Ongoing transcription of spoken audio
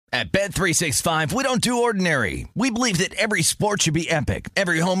At Bet365, we don't do ordinary. We believe that every sport should be epic.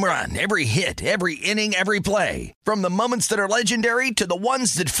 Every home run, every hit, every inning, every play. From the moments that are legendary to the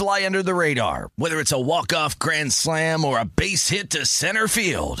ones that fly under the radar. Whether it's a walk-off grand slam or a base hit to center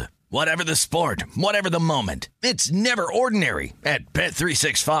field. Whatever the sport, whatever the moment. It's never ordinary at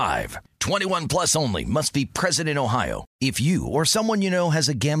Bet365. 21 plus only. Must be present in Ohio. If you or someone you know has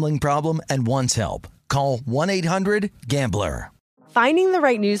a gambling problem and wants help, call 1-800-GAMBLER. Finding the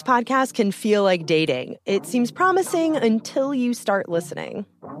right news podcast can feel like dating. It seems promising until you start listening.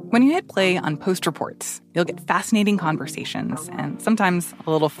 When you hit play on Post Reports, you'll get fascinating conversations and sometimes a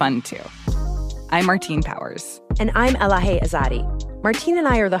little fun, too. I'm Martine Powers. And I'm Elahe Azadi. Martine and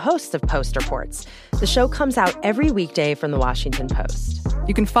I are the hosts of Post Reports. The show comes out every weekday from the Washington Post.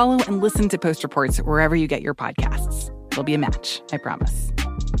 You can follow and listen to Post Reports wherever you get your podcasts. It'll be a match, I promise.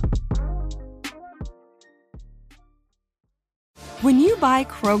 When you buy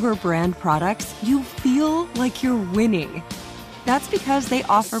Kroger brand products, you feel like you're winning. That's because they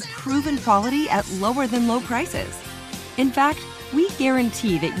offer proven quality at lower than low prices. In fact, we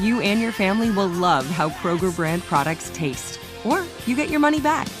guarantee that you and your family will love how Kroger brand products taste, or you get your money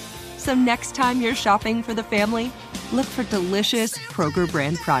back. So next time you're shopping for the family, look for delicious Kroger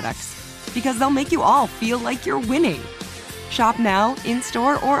brand products, because they'll make you all feel like you're winning. Shop now,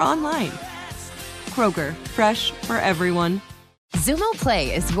 in-store, or online. Kroger, fresh for everyone. Xumo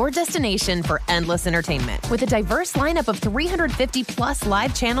Play is your destination for endless entertainment. With a diverse lineup of 350-plus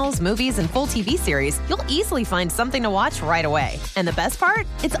live channels, movies, and full TV series, you'll easily find something to watch right away. And the best part?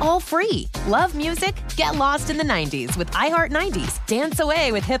 It's all free. Love music? Get lost in the 90s with iHeart 90s, dance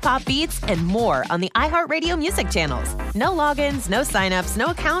away with hip-hop beats, and more on the iHeartRadio music channels. No logins, no signups, no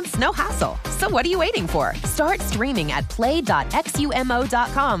accounts, no hassle. So what are you waiting for? Start streaming at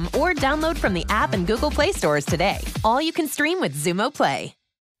play.xumo.com or download from the app and Google Play stores today. All you can stream with Xumo Play.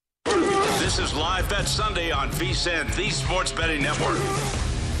 This is Live Bet Sunday on VSiN, the Sports Betting Network.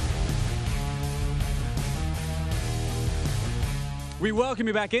 We welcome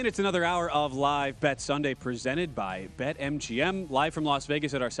you back in. It's another hour of Live Bet Sunday presented by BetMGM. Live from Las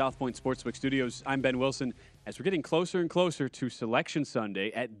Vegas at our South Point Sportsbook studios, I'm Ben Wilson. As we're getting closer and closer to Selection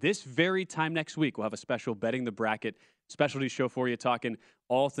Sunday, at this very time next week, we'll have a special Betting the Bracket specialty show for you, talking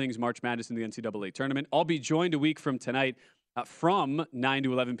all things March Madness in the NCAA tournament. I'll be joined a week from tonight from 9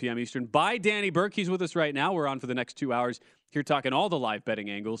 to 11 p.m. Eastern by Danny Burke. He's with us right now. We're on for the next 2 hours here talking all the live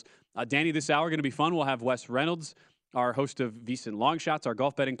betting angles. Danny, this hour going to be fun. We'll have Wes Reynolds, our host of VSiN Long Shots, our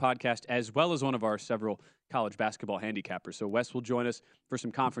golf betting podcast, as well as one of our several college basketball handicappers. So Wes will join us for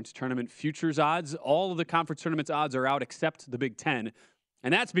some conference tournament futures odds. All of the conference tournaments odds are out except the Big Ten.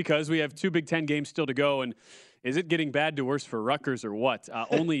 And that's because we have 2 Big Ten games still to go. And is it getting bad to worse for Rutgers or what?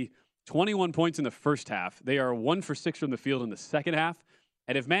 Only 21 points in the first half. They are 1 for 6 from the field in the second half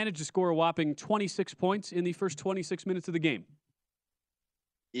and have managed to score a whopping 26 points in the first 26 minutes of the game.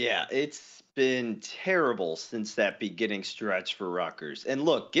 Yeah, it's been terrible since that beginning stretch for Rutgers. And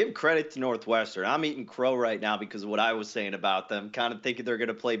look, give credit to Northwestern. I'm eating crow right now because of what I was saying about them, kind of thinking they're going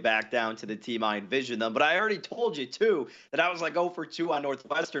to play back down to the team I envisioned them. But I already told you, too, that I was like 0 for 2 on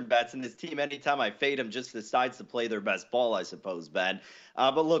Northwestern bets. And this team, anytime I fade them, just decides to play their best ball, I suppose, Ben.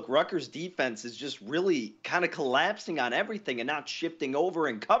 But look, Rutgers' defense is just really kind of collapsing on everything and not shifting over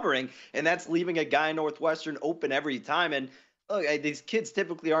and covering. And that's leaving a guy in Northwestern open every time. And look, these kids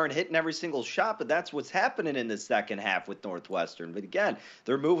typically aren't hitting every single shot, but that's what's happening in the second half with Northwestern. But again,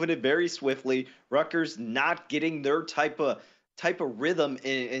 they're moving it very swiftly. Rutgers not getting their type of rhythm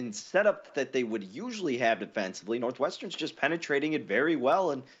and setup that they would usually have defensively. Northwestern's just penetrating it very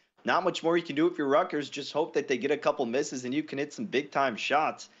well, and not much more you can do if you're Rutgers. Just hope that they get a couple misses and you can hit some big-time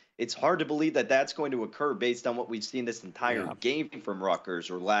shots. It's hard to believe that that's going to occur based on what we've seen this entire game from Rutgers,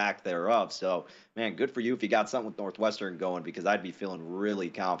 or lack thereof. So, man, good for you if you got something with Northwestern going, because I'd be feeling really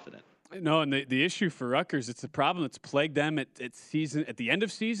confident. No, and the issue for Rutgers, it's a problem that's plagued them at the end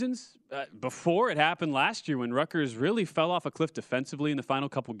of seasons. Before it happened last year when Rutgers really fell off a cliff defensively in the final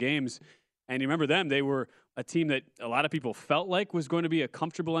couple games. And you remember them, they were a team that a lot of people felt like was going to be a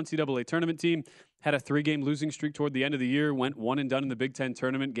comfortable NCAA tournament team, had a 3-game losing streak toward the end of the year, went 1 and done in the Big Ten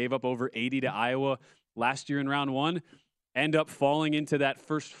tournament, gave up over 80 to Iowa last year in round 1, end up falling into that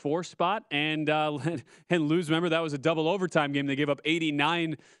first 4 spot and lose. Remember, that was a double overtime game. They gave up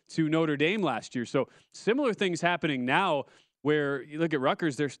 89 to Notre Dame last year. So similar things happening now, where you look at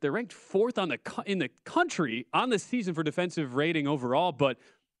Rutgers, they're ranked 4th in the country on the season for defensive rating overall, but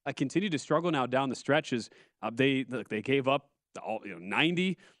I continue to struggle now down the stretches. They gave up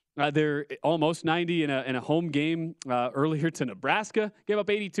 90. They're almost 90 in a home game earlier to Nebraska. Gave up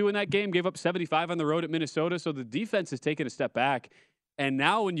 82 in that game. Gave up 75 on the road at Minnesota. So the defense has taken a step back. And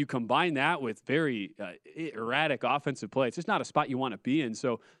now when you combine that with very erratic offensive play, it's just not a spot you want to be in.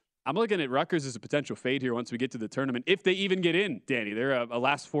 So I'm looking at Rutgers as a potential fade here once we get to the tournament, if they even get in, Danny. They're a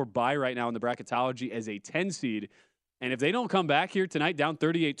last four bye right now in the bracketology as a 10 seed. And if they don't come back here tonight down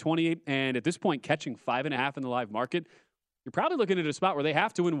 38-28, and at this point catching 5.5 in the live market, you're probably looking at a spot where they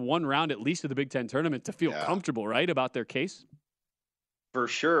have to win one round at least of the Big Ten tournament to feel comfortable, right, about their case? For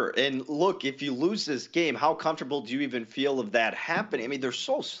sure. And look, if you lose this game, how comfortable do you even feel of that happening? I mean, they're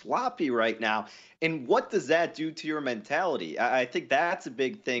so sloppy right now. And what does that do to your mentality? I think that's a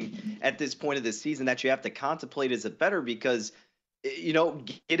big thing at this point of the season that you have to contemplate as a bettor, because, you know,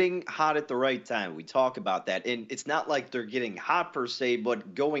 getting hot at the right time, we talk about that. And it's not like they're getting hot per se,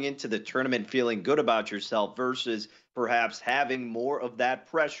 but going into the tournament feeling good about yourself versus perhaps having more of that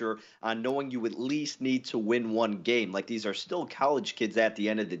pressure on knowing you at least need to win one game. Like, these are still college kids at the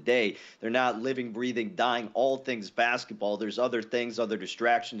end of the day. They're not living, breathing, dying all things basketball. There's other things, other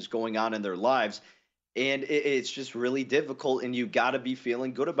distractions going on in their lives. And it's just really difficult, and you got to be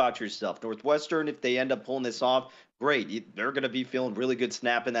feeling good about yourself. Northwestern, if they end up pulling this off, great. They're going to be feeling really good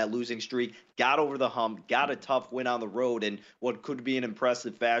snapping that losing streak. Got over the hump, got a tough win on the road in what could be an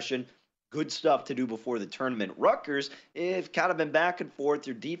impressive fashion. Good stuff to do before the tournament. Rutgers, have kind of been back and forth.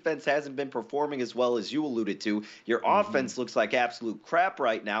 Your defense hasn't been performing as well as you alluded to. Your offense looks like absolute crap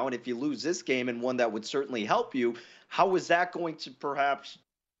right now. And if you lose this game, and one that would certainly help you, how is that going to perhaps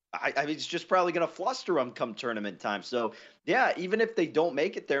I mean, it's just probably going to fluster them come tournament time. So, yeah, even if they don't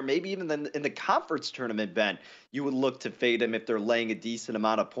make it there, maybe even in the conference tournament, Ben, you would look to fade them if they're laying a decent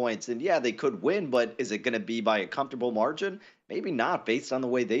amount of points. And, yeah, they could win, but is it going to be by a comfortable margin? Maybe not, based on the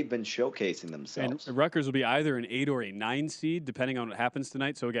way they've been showcasing themselves. And Rutgers will be either an 8 or a 9 seed, depending on what happens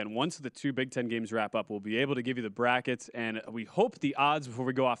tonight. So, again, once the two Big Ten games wrap up, we'll be able to give you the brackets. And we hope the odds before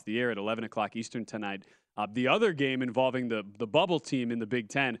we go off the air at 11 o'clock Eastern tonight. The other game involving the bubble team in the Big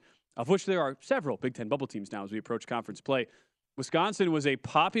Ten, of which there are several Big Ten bubble teams now as we approach conference play. Wisconsin was a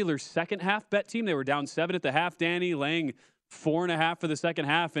popular second-half bet team. They were down 7 at the half, Danny, laying 4.5 for the second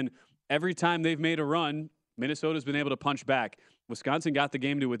half. And every time they've made a run, Minnesota's been able to punch back. Wisconsin got the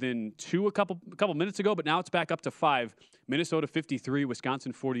game to within 2 a couple minutes ago, but now it's back up to 5. Minnesota 53,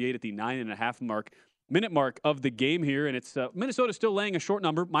 Wisconsin 48 at the 9.5 minute mark of the game here. And it's Minnesota still laying a short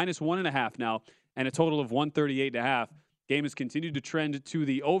number, -1.5 now, and a total of 138.5. Game has continued to trend to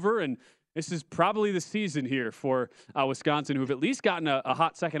the over, and this is probably the season here for Wisconsin, who have at least gotten a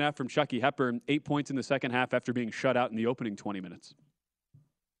hot second half from Chucky Hepburn, 8 points in the second half after being shut out in the opening 20 minutes.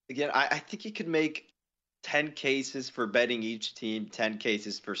 Again, I think you could make 10 cases for betting each team, 10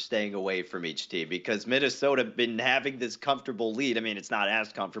 cases for staying away from each team, because Minnesota been having this comfortable lead. I mean, it's not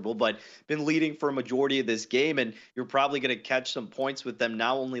as comfortable, but been leading for a majority of this game, and you're probably going to catch some points with them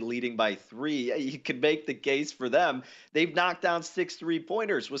now only leading by 3. You could make the case for them. They've knocked down 6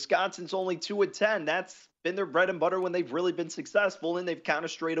 3-pointers. Wisconsin's only 2 of 10. That's been their bread and butter when they've really been successful, and they've kind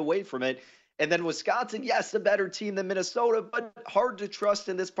of strayed away from it. And then Wisconsin, yes, a better team than Minnesota, but hard to trust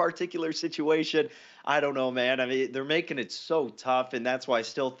in this particular situation. I don't know, man. I mean, they're making it so tough, and that's why I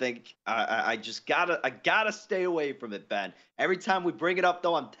still think I gotta stay away from it, Ben. Every time we bring it up,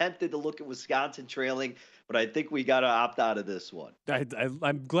 though, I'm tempted to look at Wisconsin trailing, but I think we gotta opt out of this one.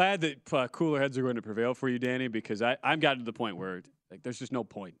 I'm glad that cooler heads are going to prevail for you, Danny, because I've gotten to the point where there's just no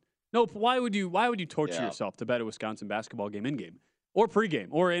point. No, why would you torture yourself to bet a Wisconsin basketball game in game? Or pregame,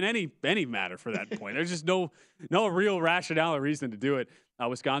 or in any matter for that point. There's just no real rationale or reason to do it.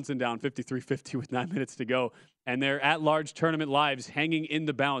 Wisconsin down 53-50 with 9 minutes to go. And their at-large tournament lives hanging in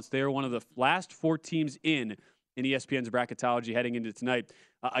the balance. They are one of the last 4 teams in ESPN's bracketology heading into tonight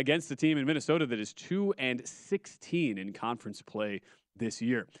against the team in Minnesota that is 2-16 in conference play this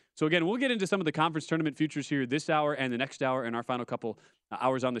year. So, again, we'll get into some of the conference tournament futures here this hour and the next hour in our final couple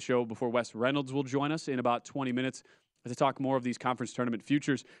hours on the show before Wes Reynolds will join us in about 20 minutes to talk more of these conference tournament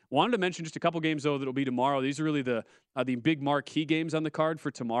futures. Wanted to mention just a couple games, though, that will be tomorrow. These are really the big marquee games on the card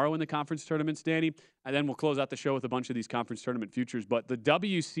for tomorrow in the conference tournaments, Danny. And then we'll close out the show with a bunch of these conference tournament futures. But the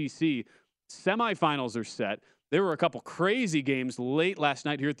WCC semifinals are set. There were a couple crazy games late last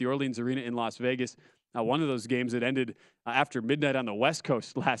night here at the Orleans Arena in Las Vegas. One of those games that ended after midnight on the West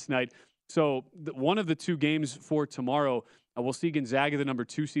Coast last night. So one of the 2 games for tomorrow, we'll see Gonzaga, the number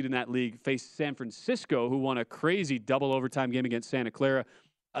 2 seed in that league, face San Francisco, who won a crazy double overtime game against Santa Clara.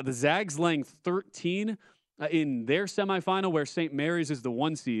 The Zags laying 13 in their semifinal, where St. Mary's is the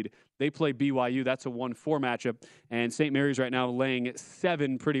 1 seed. They play BYU. That's a 1-4 matchup. And St. Mary's right now laying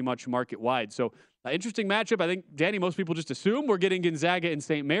 7 pretty much market wide. So interesting matchup. I think, Danny, most people just assume we're getting Gonzaga and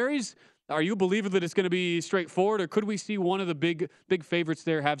St. Mary's. Are you a believer that it's going to be straightforward, or could we see one of the big favorites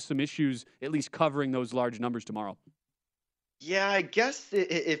there have some issues, at least covering those large numbers tomorrow? Yeah, I guess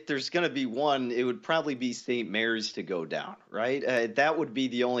if there's going to be one, it would probably be St. Mary's to go down, right? That would be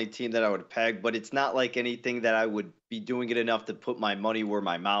the only team that I would peg, but it's not like anything that I would be doing it enough to put my money where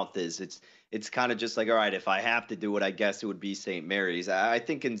my mouth is. It's kind of just like, all right, if I have to do it, I guess it would be St. Mary's. I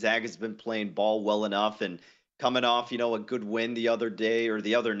think Gonzaga's been playing ball well enough and coming off, a good win the other day or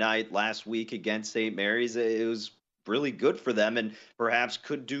the other night last week against St. Mary's. It was really good for them and perhaps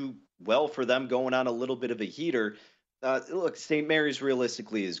could do well for them going on a little bit of a heater. Look, St. Mary's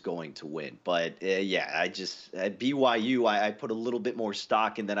realistically is going to win, but I just at BYU, I put a little bit more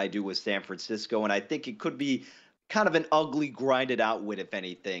stock in than I do with San Francisco, and I think it could be kind of an ugly, grinded out win, if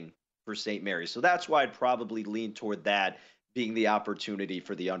anything, for St. Mary's. So that's why I'd probably lean toward that being the opportunity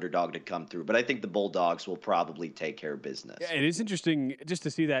for the underdog to come through. But I think the Bulldogs will probably take care of business. Yeah, it is interesting just to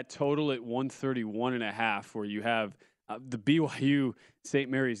see that total at 131.5, where you have the BYU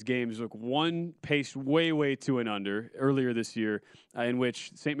St. Mary's games. Look, one paced way to an under earlier this year, in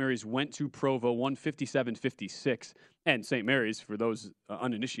which St. Mary's went to Provo, 157-56. And St. Mary's, for those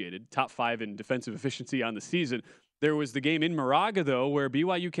uninitiated, top 5 in defensive efficiency on the season. There was the game in Moraga, though, where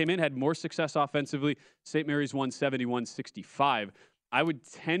BYU came in, had more success offensively. St. Mary's won 71-65. I would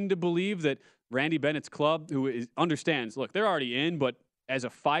tend to believe that Randy Bennett's club, who understands, look, they're already in, but as a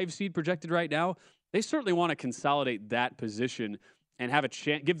 5 seed projected right now, they certainly want to consolidate that position and have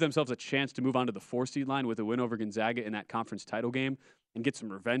give themselves a chance to move on to the 4 seed line with a win over Gonzaga in that conference title game and get some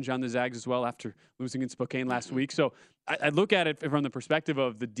revenge on the Zags as well after losing in Spokane last week. So I look at it from the perspective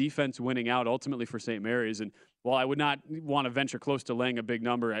of the defense winning out ultimately for St. Mary's. And while I would not want to venture close to laying a big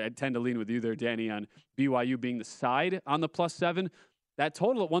number, I tend to lean with you there, Danny, on BYU being the side on the +7. That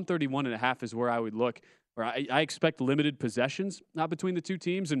total at 131.5 is where I would look. Or I expect limited possessions between the two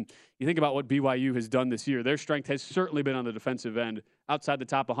teams. And you think about what BYU has done this year. Their strength has certainly been on the defensive end, outside the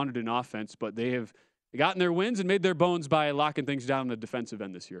top 100 in offense, but they have gotten their wins and made their bones by locking things down on the defensive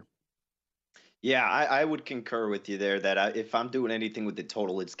end this year. Yeah, I would concur with you there that if I'm doing anything with the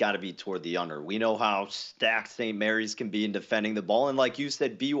total, it's got to be toward the under. We know how stacked St. Mary's can be in defending the ball. And like you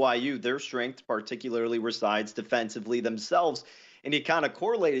said, BYU, their strength particularly resides defensively themselves. And you kind of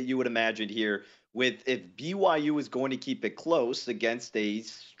correlate it, you would imagine here, with if BYU is going to keep it close against a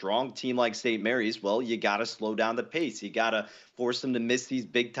strong team like St. Mary's, well, you got to slow down the pace. You got to force them to miss these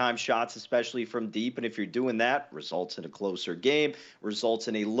big-time shots, especially from deep. And if you're doing that, results in a closer game, results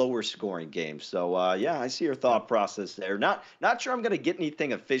in a lower-scoring game. So, I see your thought process there. Not sure I'm going to get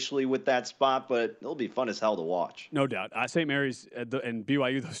anything officially with that spot, but it'll be fun as hell to watch. No doubt. St. Mary's and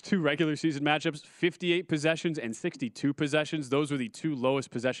BYU, those 2 regular season matchups, 58 possessions and 62 possessions. Those were the 2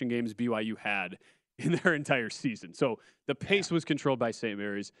 lowest possession games BYU had in their entire season. So the pace was controlled by St.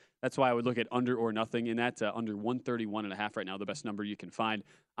 Mary's. That's why I would look at under or nothing in that, under 131.5 right now, the best number you can find.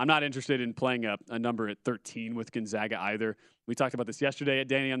 I'm not interested in playing a number at 13 with Gonzaga either. We talked about this yesterday at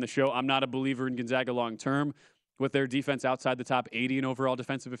Danny on the show. I'm not a believer in Gonzaga long-term with their defense outside the top 80 in overall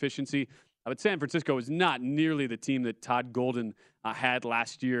defensive efficiency. But San Francisco is not nearly the team that Todd Golden had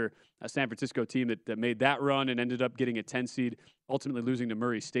last year, a San Francisco team that made that run and ended up getting a 10 seed, ultimately losing to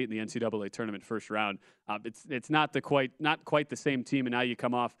Murray State in the NCAA tournament first round. It's not quite the same team, and now you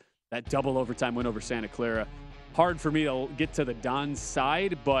come off that double overtime win over Santa Clara. Hard for me to get to the Don's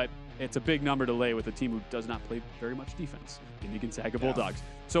side, but it's a big number to lay with a team who does not play very much defense in the Gonzaga Bulldogs.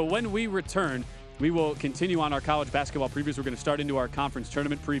 So when we return, we will continue on our college basketball previews. We're going to start into our conference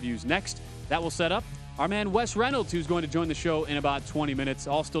tournament previews next. That will set up our man Wes Reynolds, who's going to join the show in about 20 minutes.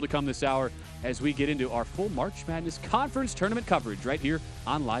 All still to come this hour as we get into our full March Madness conference tournament coverage right here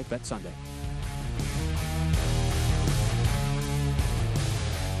on Live Bet Sunday.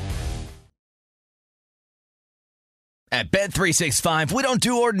 At Bet365, we don't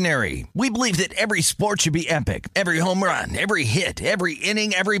do ordinary. We believe that every sport should be epic. Every home run, every hit, every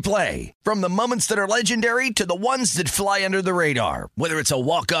inning, every play. From the moments that are legendary to the ones that fly under the radar. Whether it's a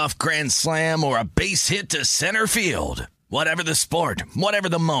walk-off grand slam or a base hit to center field. Whatever the sport, whatever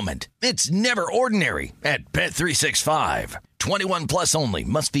the moment. It's never ordinary at Bet365. 21 plus only.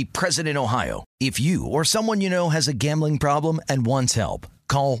 Must be present in Ohio. If you or someone you know has a gambling problem and wants help,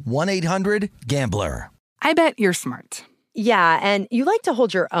 call 1-800-GAMBLER. I bet you're smart. Yeah, and you like to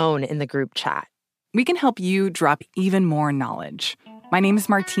hold your own in the group chat. We can help you drop even more knowledge. My name is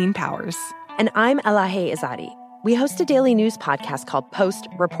Martine Powers. And I'm Elahe Izadi. We host a daily news podcast called Post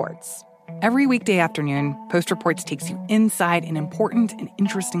Reports. Every weekday afternoon, Post Reports takes you inside an important and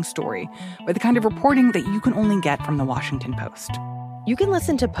interesting story with the kind of reporting that you can only get from the Washington Post. You can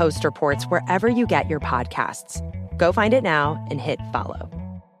listen to Post Reports wherever you get your podcasts. Go find it now and hit follow.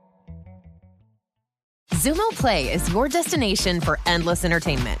 Zumo Play is your destination for endless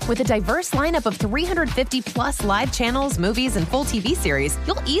entertainment. With a diverse lineup of 350 plus live channels, movies, and full TV series,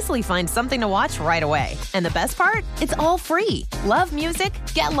 you'll easily find something to watch right away. And the best part? It's all free. Love music?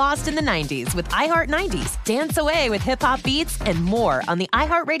 Get lost in the 90s with iHeart 90s, dance away with hip-hop beats, and more on the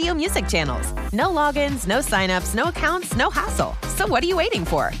iHeartRadio music channels. No logins, no signups, no accounts, no hassle. So what are you waiting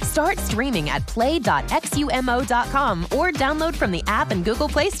for? Start streaming at play.xumo.com or download from the app and Google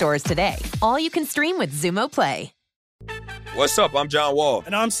Play stores today. All you can stream with Zumo Play. What's up? I'm John Wall.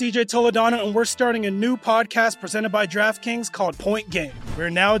 And I'm CJ Toledano, and we're starting a new podcast presented by DraftKings called Point Game. We're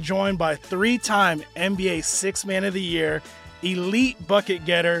now joined by three-time NBA Sixth Man of the Year, elite bucket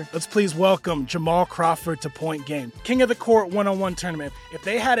getter. Let's please welcome Jamal Crawford to Point Game. King of the Court one-on-one tournament. If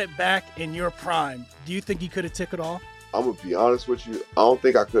they had it back in your prime, do you think you could have took it all? I'm going to be honest with you. I don't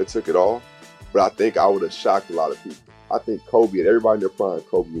think I could have took it all, but I think I would have shocked a lot of people. I think Kobe and everybody in their prime,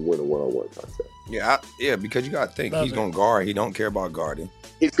 Kobe would win a one-on-one contest. Yeah, because you got to think. He's going to guard. He don't care about guarding.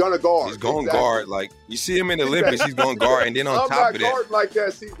 He's going to guard. He's going to guard. Like, you see him in the Olympics, he's going to guard. And then on top of that. I'm not guarding like that,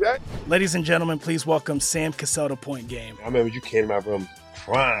 CJ. Ladies and gentlemen, please welcome Sam Cassell to Point Game. I remember you came out from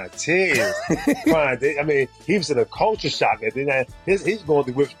prime 10. I mean, he was in a culture shock. And then he's going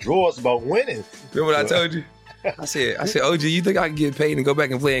through withdrawals about winning. Remember what I told you? I said, OG, you think I can get paid and go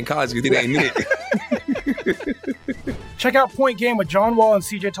back and play in college because it ain't it? Check out Point Game with John Wall and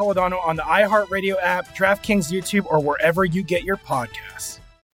CJ Toledano on the iHeartRadio app, DraftKings YouTube, or wherever you get your podcasts.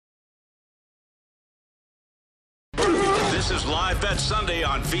 This is Live Bet Sunday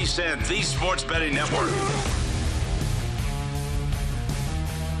on VSiN, the Sports Betting Network.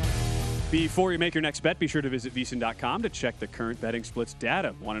 Before you make your next bet, be sure to visit VSiN.com to check the current betting splits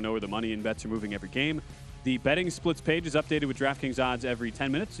data. Want to know where the money and bets are moving every game? The betting splits page is updated with DraftKings odds every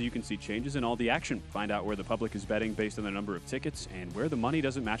 10 minutes, so you can see changes in all the action. Find out where the public is betting based on the number of tickets and where the money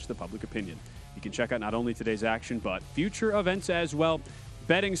doesn't match the public opinion. You can check out not only today's action, but future events as well.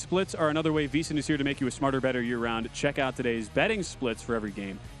 Betting splits are another way VSiN is here to make you a smarter, better year-round. Check out today's betting splits for every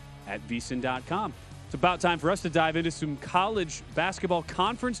game at VSiN.com. It's about time for us to dive into some college basketball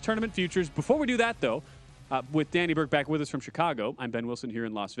conference tournament futures. Before we do that, though, with Danny Burke back with us from Chicago, I'm Ben Wilson here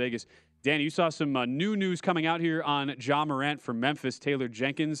in Las Vegas. Danny, you saw some new news coming out here on Ja Morant from Memphis. Taylor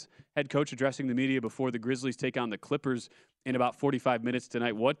Jenkins, head coach, addressing the media before the Grizzlies take on the Clippers in about 45 minutes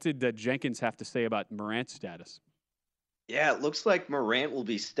tonight. What did Jenkins have to say about Morant's status? Yeah, it looks like Morant will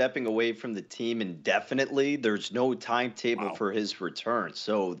be stepping away from the team indefinitely. There's no timetable for his return.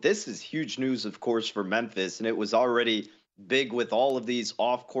 So this is huge news, of course, for Memphis, and it was already big with all of these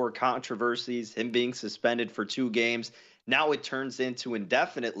off-court controversies, him being suspended for 2 games. Now it turns into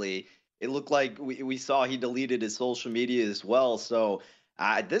indefinitely. It looked like we saw he deleted his social media as well. So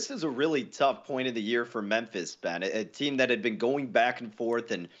this is a really tough point of the year for Memphis, Ben. A team that had been going back and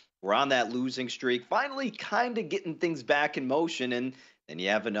forth and were on that losing streak, finally kind of getting things back in motion. And then you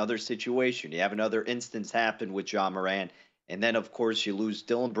have another situation. You have another instance happen with Ja Morant. And then, of course, you lose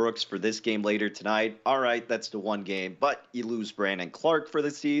Dylan Brooks for this game later tonight. All right, that's the one game. But you lose Brandon Clark for the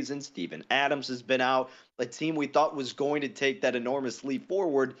season. Steven Adams has been out. A team we thought was going to take that enormous leap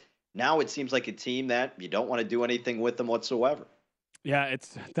forward. Now it seems like a team that you don't want to do anything with them whatsoever. Yeah,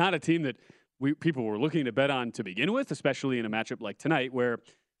 it's not a team that people were looking to bet on to begin with, especially in a matchup like tonight where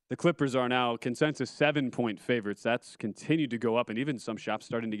the Clippers are now consensus 7-point favorites. That's continued to go up, and even some shops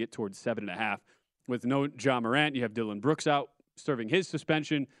starting to get towards 7.5. With no Ja Morant, you have Dylan Brooks out serving his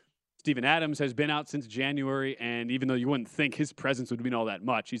suspension. Steven Adams has been out since January, and even though you wouldn't think his presence would mean all that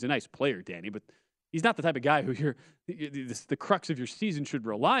much, he's a nice player, Danny, but he's not the type of guy who the crux of your season should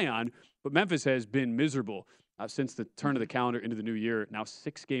rely on. But Memphis has been miserable since the turn of the calendar into the new year. Now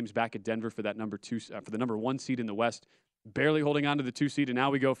 6 games back at Denver for that for the number 1 seed in the West, barely holding on to the 2 seed. And now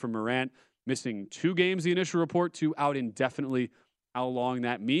we go from Morant missing 2 games, the initial report, to out indefinitely. How long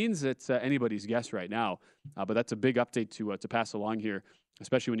that means, it's anybody's guess right now. But that's a big update to pass along here,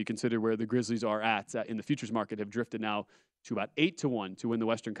 especially when you consider where the Grizzlies are at in the futures market, have drifted now to about 8-1 to win the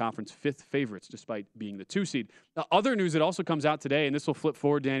Western Conference, 5th favorites, despite being the 2 seed. Other news that also comes out today, and this will flip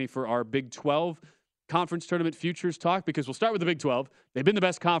forward, Danny, for our Big 12 conference tournament futures talk, because we'll start with the Big 12. They've been the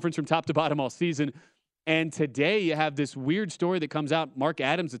best conference from top to bottom all season. And today you have this weird story that comes out. Mark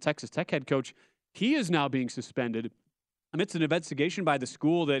Adams, the Texas Tech head coach, he is now being suspended amidst an investigation by the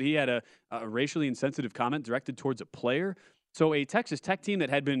school that he had a racially insensitive comment directed towards a player. So a Texas Tech team that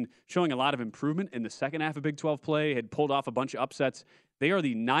had been showing a lot of improvement in the second half of Big 12 play, had pulled off a bunch of upsets. They are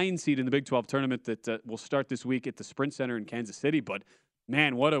the 9 seed in the Big 12 tournament that will start this week at the Sprint Center in Kansas City. But,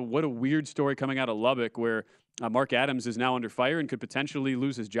 man, what a weird story coming out of Lubbock, where Mark Adams is now under fire and could potentially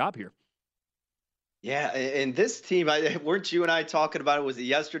lose his job here. Yeah, and this team, weren't you and I talking about it? Was it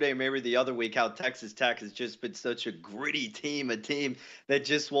yesterday or maybe the other week? How Texas Tech has just been such a gritty team, a team that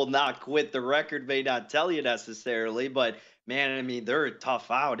just will not quit. The record may not tell you necessarily, but man, I mean, they're a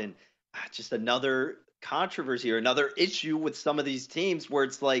tough out, and just another controversy or another issue with some of these teams where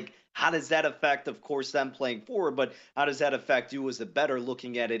it's like, how does that affect, of course, them playing forward, but how does that affect you as a bettor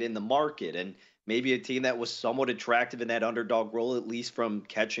looking at it in the market? And maybe a team that was somewhat attractive in that underdog role, at least from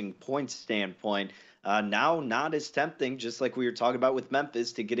catching points standpoint. Now, not as tempting, just like we were talking about with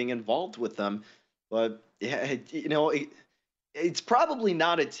Memphis, to getting involved with them. But, yeah, it's probably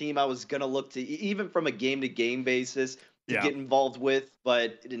not a team I was going to look to, even from a game-to-game basis, to get involved with.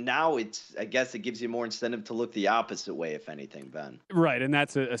 But now I guess it gives you more incentive to look the opposite way, if anything, Ben. Right, and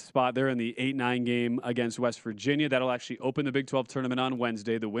that's a spot there in the 8-9 game against West Virginia. That'll actually open the Big 12 tournament on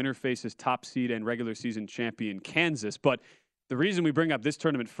Wednesday. The winner faces top seed and regular season champion Kansas. But the reason we bring up this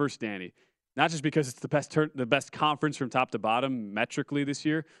tournament first, Danny, not just because it's the best conference from top to bottom metrically this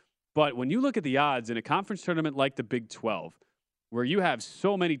year, but when you look at the odds in a conference tournament like the Big 12, where you have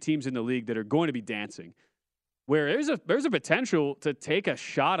so many teams in the league that are going to be dancing, where there's a potential to take a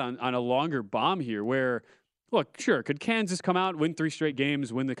shot on a longer bomb here where, look, sure, could Kansas come out, win 3 straight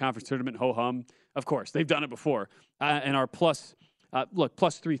games, win the conference tournament, ho-hum? Of course, they've done it before. And are plus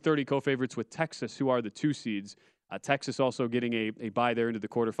 330 co-favorites with Texas, who are the 2 seeds. Texas also getting a bye there into the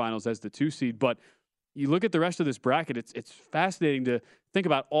quarterfinals as the 2 seed. But you look at the rest of this bracket, it's fascinating to think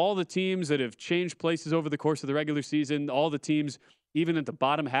about all the teams that have changed places over the course of the regular season, all the teams even at the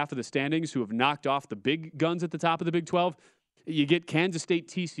bottom half of the standings who have knocked off the big guns at the top of the Big 12. You get Kansas State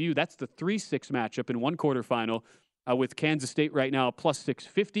TCU. That's the 3-6 matchup in one quarterfinal with Kansas State right now plus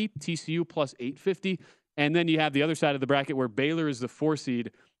 650, TCU plus 850. And then you have the other side of the bracket where Baylor is the 4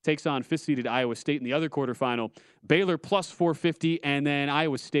 seed, takes on 5th seeded Iowa State in the other quarterfinal. Baylor plus 450, and then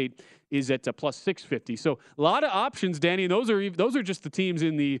Iowa State is at plus 650. So a lot of options, Danny, and those are just the teams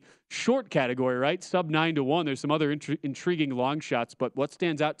in the short category, right? Sub 9-1. There's some other intriguing long shots, but what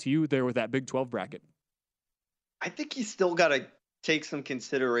stands out to you there with that Big 12 bracket? I think you still got to take some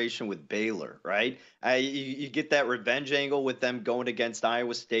consideration with Baylor, right? You get that revenge angle with them going against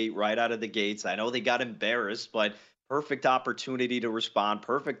Iowa State right out of the gates. I know they got embarrassed, but perfect opportunity to respond,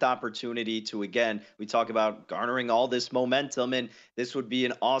 perfect opportunity to, again, we talk about garnering all this momentum, and this would be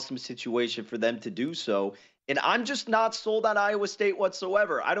an awesome situation for them to do so. And I'm just not sold on Iowa State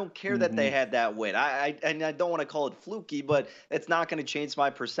whatsoever. I don't care that they had that win. And I don't want to call it fluky, but it's not going to change my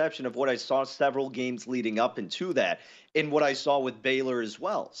perception of what I saw several games leading up into that and what I saw with Baylor as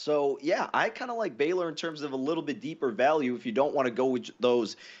well. So, yeah, I kind of like Baylor in terms of a little bit deeper value if you don't want to go with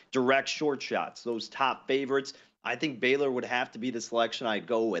those direct short shots, those top favorites. I think Baylor would have to be the selection I'd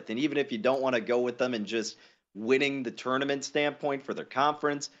go with. And even if you don't want to go with them and just winning the tournament standpoint for their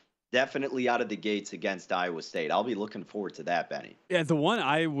conference, definitely out of the gates against Iowa State. I'll be looking forward to that, Benny. Yeah, the one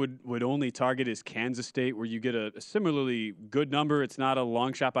I would only target is Kansas State, where you get a similarly good number. It's not a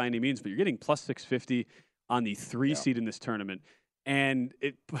long shot by any means, but you're getting plus 650 on the 3 seed in this tournament. And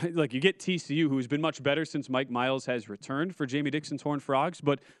you get TCU, who's been much better since Mike Miles has returned for Jamie Dixon's Horned Frogs,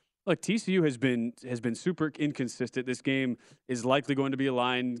 but look, TCU has been super inconsistent. This game is likely going to be a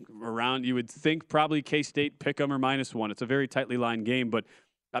line around, you would think, probably K-State pick 'em or -1. It's a very tightly lined game, but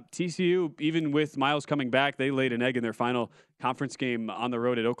TCU, even with Miles coming back, they laid an egg in their final conference game on the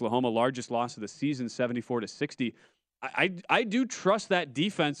road at Oklahoma, largest loss of the season, 74-60. I do trust that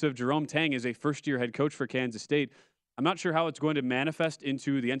defense of Jerome Tang as a first-year head coach for Kansas State. I'm not sure how it's going to manifest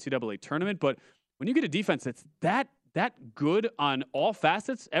into the NCAA tournament, but when you get a defense that's that good on all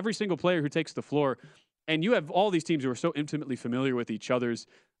facets, every single player who takes the floor, and you have all these teams who are so intimately familiar with each other's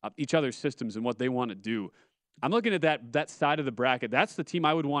systems and what they want to do. I'm looking at that side of the bracket. That's the team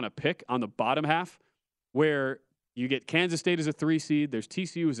I would want to pick on the bottom half, where you get Kansas State as a 3 seed. There's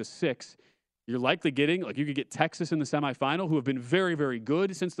TCU as a 6. You're likely getting, you could get Texas in the semifinal, who have been very, very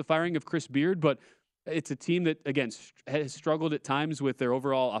good since the firing of Chris Beard, but it's a team that, again, has struggled at times with their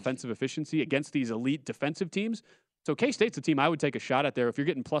overall offensive efficiency against these elite defensive teams. So K-State's a team I would take a shot at there if you're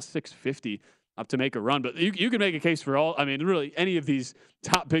getting plus 650 to make a run. But you can make a case for really any of these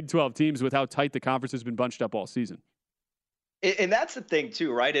top Big 12 teams with how tight the conference has been bunched up all season. And that's the thing,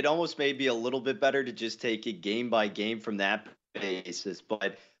 too, right? It almost may be a little bit better to just take it game by game from that basis.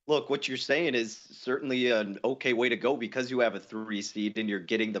 But look, what you're saying is certainly an okay way to go because you have a 3 seed and you're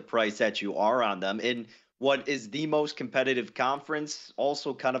getting the price that you are on them. And what is the most competitive conference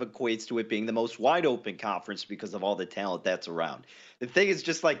also kind of equates to it being the most wide open conference because of all the talent that's around. The thing is,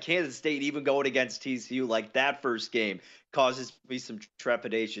 just like Kansas State, even going against TCU, like that first game causes me some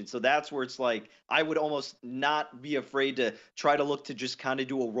trepidation. So that's where it's like, I would almost not be afraid to try to look to just kind of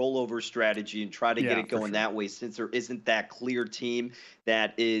do a rollover strategy and try to get it going that way, since there isn't that clear team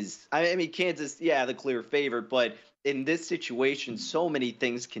that is, I mean, Kansas, the clear favorite, but in this situation, so many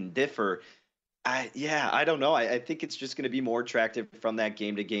things can differ. I don't know. I think it's just going to be more attractive from that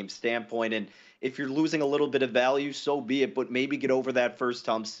game-to-game standpoint. And if you're losing a little bit of value, so be it. But maybe get over that first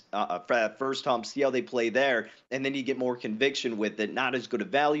hump, see how they play there, and then you get more conviction with it. Not as good a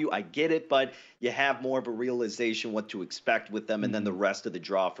value, I get it, but you have more of a realization what to expect with them, and then the rest of the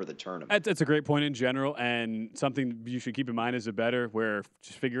draw for the tournament. That's a great point in general, and something you should keep in mind as a bettor, where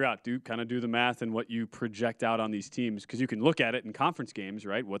just figure out, do the math and what you project out on these teams, because you can look at it in conference games,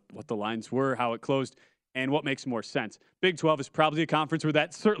 right? What the lines were, how it closed, and what makes more sense. Big 12 is probably a conference where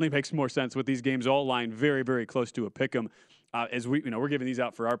that certainly makes more sense, with these games all lined very, very close to a pick'em. As we're giving these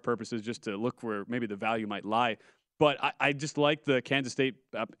out for our purposes, just to look where maybe the value might lie. But I just like the Kansas State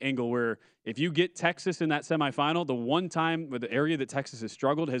angle, where if you get Texas in that semifinal, the one time where the area that Texas has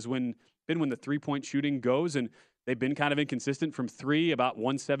struggled has been when the three-point shooting goes, and they've been kind of inconsistent from three, about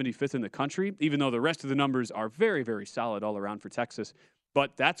 175th in the country, even though the rest of the numbers are very, very solid all around for Texas.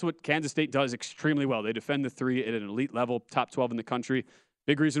 But that's what Kansas State does extremely well. They defend the three at an elite level, top 12 in the country.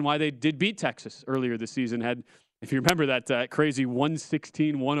 Big reason why they did beat Texas earlier this season. If you remember that crazy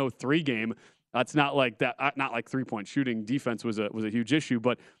 116-103 game, it's not like that. Not like three-point shooting. Defense was a huge issue,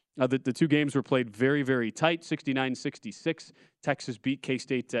 but the two games were played very, very tight. 69-66. Texas beat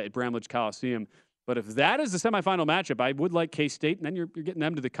K-State at Bramlage Coliseum. But if that is the semifinal matchup, I would like K-State, and then you're getting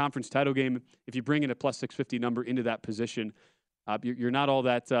them to the conference title game. If you bring in a plus 650 number into that position, you're not all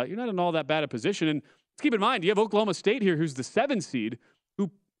that you're not in all that bad a position. And let's keep in mind, you have Oklahoma State here, who's the 7 seed,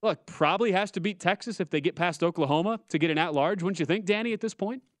 who probably has to beat Texas if they get past Oklahoma to get an at-large. Wouldn't you think, Danny, at this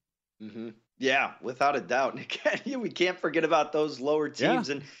point? Mm-hmm. Yeah, without a doubt. And again, we can't forget about those lower teams.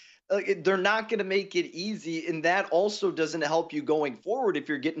 Yeah. And they're not going to make it easy, and that also doesn't help you going forward if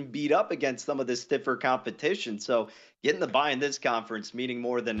you're getting beat up against some of the stiffer competition. So getting the bye in this conference, meaning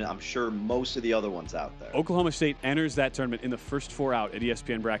more than I'm sure most of the other ones out there. Oklahoma State enters that tournament in the first 4 out at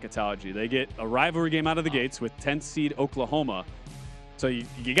ESPN Bracketology. They get a rivalry game out of the gates with 10th seed Oklahoma. So you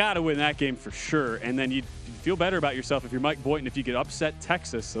got to win that game for sure, and then you feel better about yourself if you're Mike Boynton if you could upset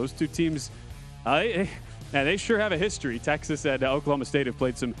Texas. Those two teams, they sure have a history. Texas and Oklahoma State have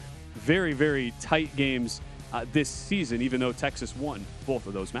played some very, very tight games this season, even though Texas won both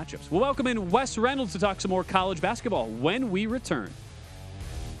of those matchups. We'll welcome in Wes Reynolds to talk some more college basketball when we return.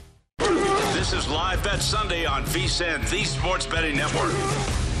 This is Live Bet Sunday on VSiN, the Sports Betting Network.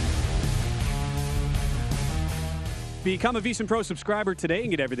 Become a VSiN Pro subscriber today and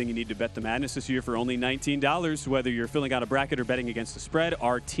get everything you need to bet the madness this year for only $19. Whether you're filling out a bracket or betting against the spread,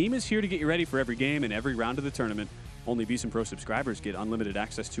 our team is here to get you ready for every game and every round of the tournament. Only VSiN Pro subscribers get unlimited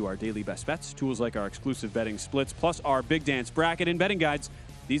access to our daily best bets, tools like our exclusive betting splits, plus our Big Dance bracket and betting guides.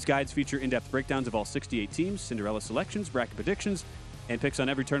 These guides feature in-depth breakdowns of all 68 teams, Cinderella selections, bracket predictions, and picks on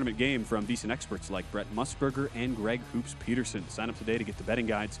every tournament game from VSiN experts like Brett Musburger and Greg Hoops Peterson. Sign up today to get the betting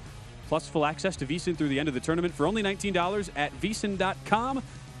guides, plus full access to VSiN through the end of the tournament for only $19 at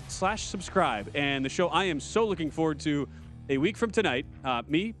VSiN.com/subscribe. And the show I am so looking forward to a week from tonight,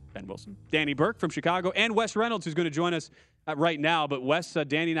 me, Ben Wilson, Danny Burke from Chicago, and Wes Reynolds, who's going to join us right now. But Wes,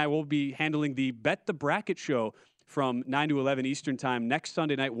 Danny, and I will be handling the Bet the Bracket show from 9 to 11 Eastern time next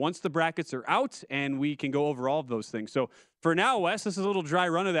Sunday night once the brackets are out, and we can go over all of those things. So for now, Wes, this is a little dry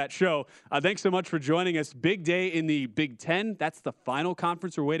run of that show. Thanks so much for joining us. Big day in the Big Ten. That's the final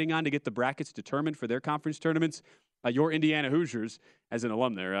conference we're waiting on to get the brackets determined for their conference tournaments. Your Indiana Hoosiers, as an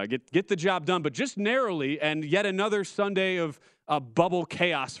alum there, get the job done, but just narrowly, and yet another Sunday of bubble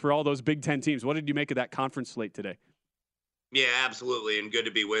chaos for all those Big Ten teams. What did you make of that conference slate today? Yeah, absolutely, and good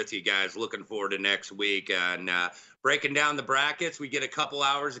to be with you guys. Looking forward to next week and breaking down the brackets. We get a couple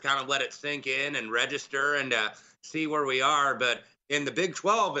hours to kind of let it sink in and register and see where we are, but in the Big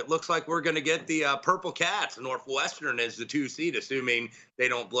 12, it looks like we're going to get the Purple Cats. Northwestern is the 2 seed, assuming they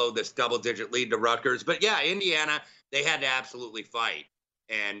don't blow this double-digit lead to Rutgers. But, yeah, Indiana, they had to absolutely fight,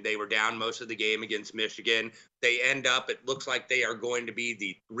 and they were down most of the game against Michigan. They end up, it looks like they are going to be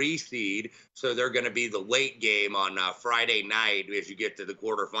the 3 seed, so they're going to be the late game on Friday night as you get to the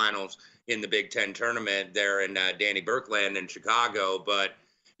quarterfinals in the Big Ten tournament there in Danny Burkeland in Chicago. But,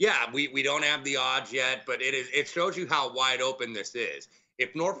 yeah, we don't have the odds yet, but it shows you how wide open this is.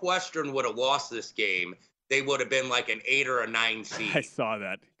 If Northwestern would have lost this game, they would have been like an 8 or a 9 seed. I saw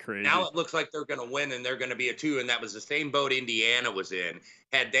that. Crazy. Now it looks like they're going to win and they're going to be a 2, and that was the same boat Indiana was in.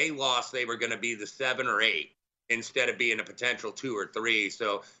 Had they lost, they were going to be the 7 or 8 instead of being a potential 2 or 3.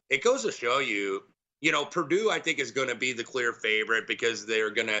 So it goes to show you, Purdue, I think, is going to be the clear favorite because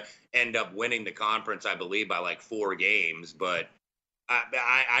they're going to end up winning the conference, I believe, by like 4 games. But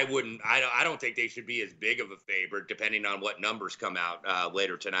I don't think they should be as big of a favorite depending on what numbers come out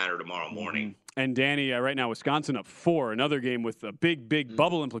later tonight or tomorrow morning. And Danny, right now, Wisconsin up 4, another game with big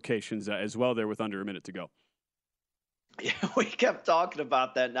bubble implications as well there with under a minute to go. Yeah, we kept talking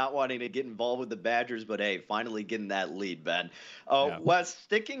about that, not wanting to get involved with the Badgers, but hey, finally getting that lead, Ben. Wes,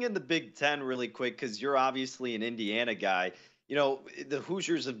 sticking in the Big Ten really quick, because you're obviously an Indiana guy. The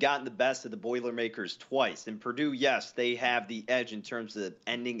Hoosiers have gotten the best of the Boilermakers twice. And Purdue, yes, they have the edge in terms of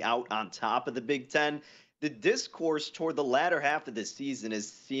ending out on top of the Big Ten. The discourse toward the latter half of the season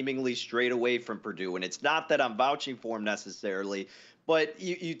is seemingly straight away from Purdue. And it's not that I'm vouching for them necessarily, but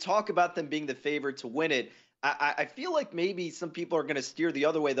you talk about them being the favorite to win it. I feel like maybe some people are going to steer the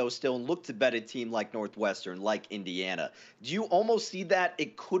other way, though, still, and look to bet a team like Northwestern, like Indiana. Do you almost see that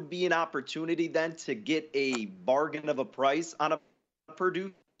it could be an opportunity then to get a bargain of a price on a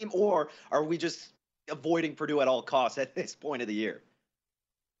Purdue team, or are we just avoiding Purdue at all costs at this point of the year?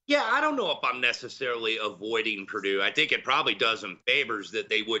 Yeah, I don't know if I'm necessarily avoiding Purdue. I think it probably does them favors that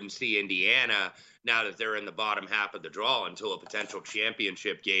they wouldn't see Indiana now that they're in the bottom half of the draw until a potential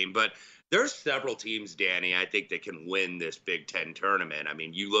championship game. But there's several teams, Danny, I think that can win this Big Ten tournament. I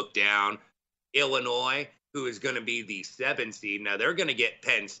mean, you look down, Illinois, who is going to be the 7 seed. Now, they're going to get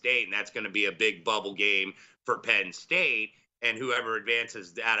Penn State, and that's going to be a big bubble game for Penn State. And whoever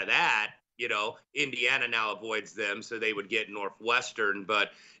advances out of that, Indiana now avoids them, so they would get Northwestern.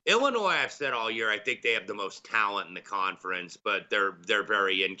 But Illinois, I've said all year, I think they have the most talent in the conference, but they're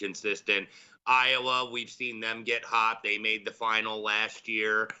very inconsistent. Iowa, we've seen them get hot. They made the final last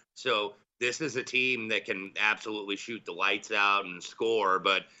year. So this is a team that can absolutely shoot the lights out and score,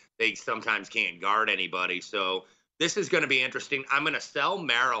 but they sometimes can't guard anybody. So this is going to be interesting. I'm going to sell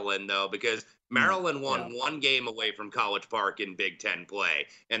Maryland, though, because Maryland won 1 game away from College Park in Big Ten play,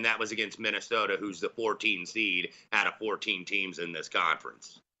 and that was against Minnesota, who's the 14 seed out of 14 teams in this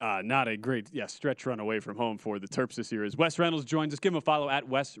conference. Not a great stretch run away from home for the Terps this year. As Wes Reynolds joins us, give him a follow at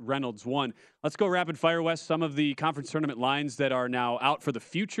Wes Reynolds 1. Let's go rapid fire, Wes. Some of the conference tournament lines that are now out for the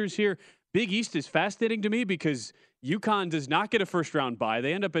futures here. Big East is fascinating to me because UConn does not get a first-round bye.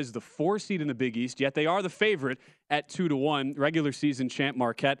 They end up as the 4 seed in the Big East, yet they are the favorite at 2-1. Regular season champ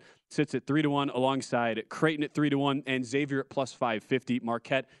Marquette sits at 3-1 alongside Creighton at 3-1 and Xavier at plus 550.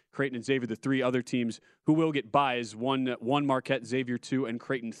 Marquette, Creighton, and Xavier, the 3 other teams who will get byes, one Marquette, Xavier 2, and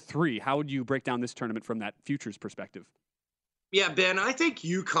Creighton 3. How would you break down this tournament from that futures perspective? Yeah, Ben, I think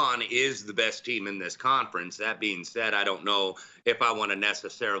UConn is the best team in this conference. That being said, I don't know if I want to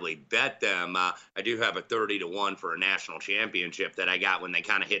necessarily bet them. I do have a 30-1 for a national championship that I got when they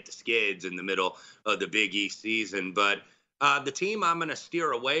kind of hit the skids in the middle of the Big East season. But the team I'm going to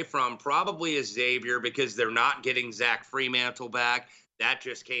steer away from probably is Xavier because they're not getting Zach Fremantle back. That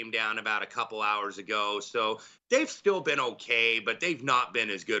just came down about a couple hours ago. So they've still been okay, but they've not been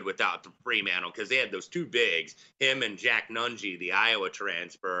as good without the Fremantle because they had those 2 bigs, him and Jack Nunge, the Iowa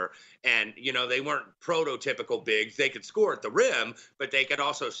transfer. And, they weren't prototypical bigs. They could score at the rim, but they could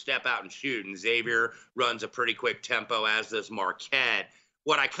also step out and shoot. And Xavier runs a pretty quick tempo, as does Marquette.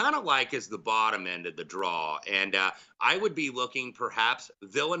 What I kind of like is the bottom end of the draw. And I would be looking perhaps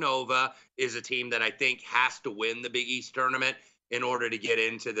Villanova is a team that I think has to win the Big East tournament in order to get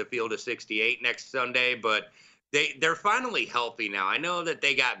into the field of 68 next Sunday, but they're finally healthy now. I know that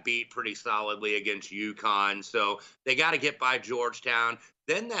they got beat pretty solidly against UConn, so they got to get by Georgetown.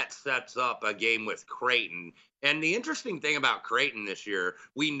 Then that sets up a game with Creighton. And the interesting thing about Creighton this year,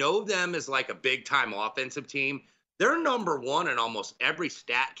 we know them as like a big-time offensive team. They're number 1 in almost every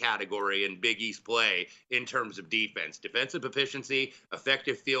stat category in Big East play in terms of defense. Defensive efficiency,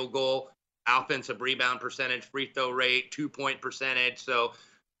 effective field goal, offensive rebound percentage, free throw rate, 2-point percentage. So,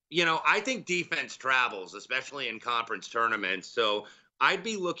 I think defense travels, especially in conference tournaments. So I'd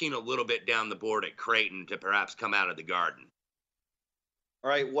be looking a little bit down the board at Creighton to perhaps come out of the Garden. All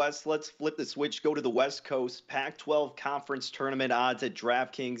right, Wes, let's flip the switch, go to the West Coast. Pac-12 conference tournament odds at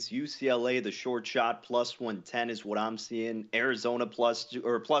DraftKings. UCLA, the short shot, plus 110 is what I'm seeing. Arizona plus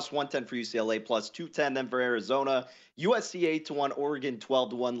 110 for UCLA, plus 210 then for Arizona. USC 8-1, Oregon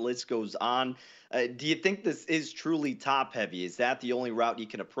 12-1, list goes on. Do you think this is truly top heavy? Is that the only route you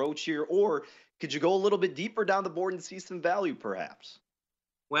can approach here? Or could you go a little bit deeper down the board and see some value perhaps?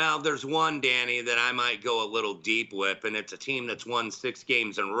 Well, there's one, Danny, that I might go a little deep with, and it's a team that's won 6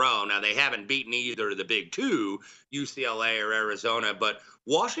 games in a row. Now, they haven't beaten either of the big two, UCLA or Arizona, but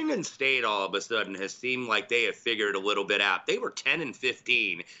Washington State all of a sudden has seemed like they have figured a little bit out. They were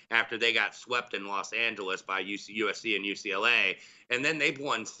 10-15 after they got swept in Los Angeles by USC and UCLA, and then they've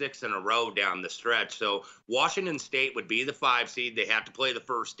won 6 in a row down the stretch. So Washington State would be the 5 seed. They have to play the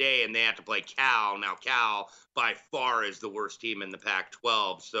first day, and they have to play Cal. Now, Cal by far is the worst team in the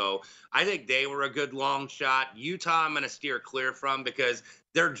Pac-12. So I think they were a good long shot. Utah, I'm going to steer clear from because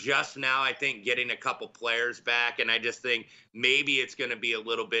they're just now, I think, getting a couple players back, and I just think maybe it's going to be a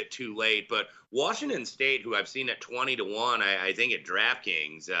little bit too late. But Washington State, who I've seen at 20-1, I think at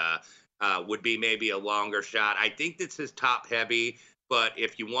DraftKings, would be maybe a longer shot. I think this is top heavy, but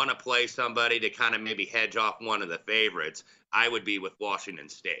if you want to play somebody to kind of maybe hedge off one of the favorites, I would be with Washington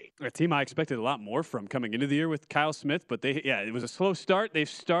State. A team I expected a lot more from coming into the year with Kyle Smith, but it was a slow start. They've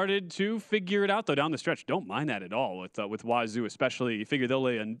started to figure it out, though, down the stretch. Don't mind that at all with Wazoo, especially. You figure they'll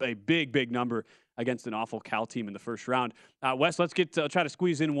lay a big number against an awful Cal team in the first round. Wes, let's try to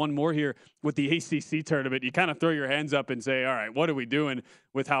squeeze in one more here with the ACC tournament. You kind of throw your hands up and say, all right, what are we doing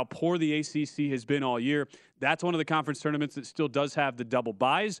with how poor the ACC has been all year? That's one of the conference tournaments that still does have the double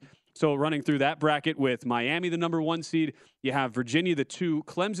byes. So running through that bracket with Miami, the number 1 seed, you have Virginia, the 2,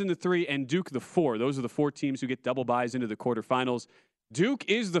 Clemson, the 3, and Duke, the 4. Those are the 4 teams who get double byes into the quarterfinals. Duke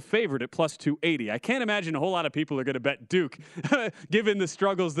is the favorite at plus 280. I can't imagine a whole lot of people are going to bet Duke, given the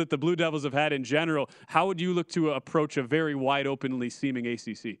struggles that the Blue Devils have had in general. How would you look to approach a very wide openly seeming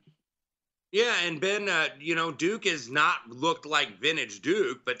ACC? Yeah, and Ben, Duke has not looked like vintage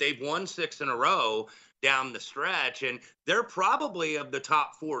Duke, but they've won 6 in a row down the stretch, and they're probably of the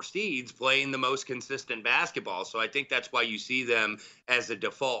top 4 seeds playing the most consistent basketball. So I think that's why you see them as a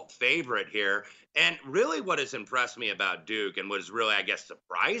default favorite here. And really what has impressed me about Duke and what has really, I guess,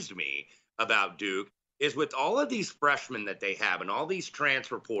 surprised me about Duke is with all of these freshmen that they have and all these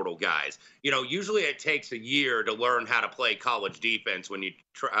transfer portal guys, usually it takes a year to learn how to play college defense when you,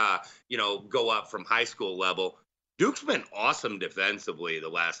 go up from high school level. Duke's been awesome defensively the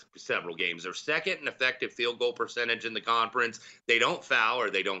last several games. They're second in effective field goal percentage in the conference. They don't foul or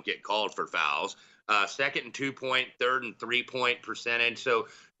they don't get called for fouls. Second in 2-point, third and 3-point percentage. So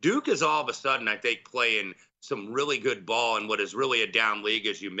Duke is all of a sudden, I think, playing some really good ball in what is really a down league,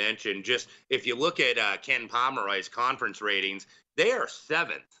 as you mentioned. Just if you look at Ken Pomeroy's conference ratings, they are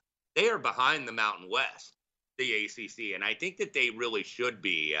 7th. They are behind the Mountain West, the ACC, and I think that they really should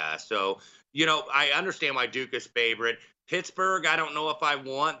be. I understand why Duke is favorite. Pittsburgh, I don't know if I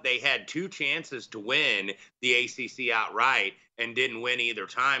want. They had 2 chances to win the ACC outright and didn't win either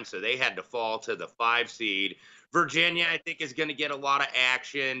time, so they had to fall to the 5 seed. Virginia, I think, is going to get a lot of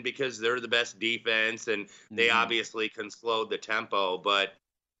action because they're the best defense, and they obviously can slow the tempo. But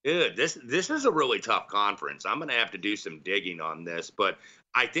this is a really tough conference. I'm going to have to do some digging on this, but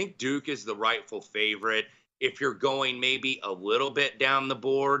I think Duke is the rightful favorite. If you're going maybe a little bit down the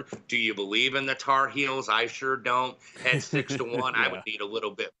board, do you believe in the Tar Heels? I sure don't. At 6-1, yeah. I would need a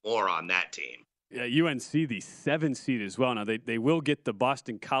little bit more on that team. Yeah, UNC, the 7 seed as well. Now they will get the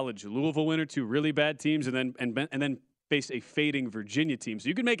Boston College Louisville winner, 2 really bad teams, and then face a fading Virginia team. So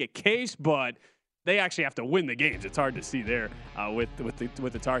you can make a case, but they actually have to win the games. It's hard to see there with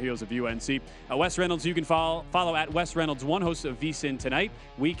the Tar Heels of UNC. Wes Reynolds, you can follow at Wes Reynolds 1, host of VSiN Tonight,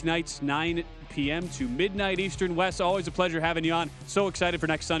 weeknights 9 p.m. to midnight Eastern. Wes, always a pleasure having you on. So excited for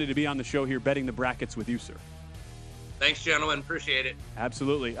next Sunday to be on the show here, betting the brackets with you, sir. Thanks, gentlemen. Appreciate it.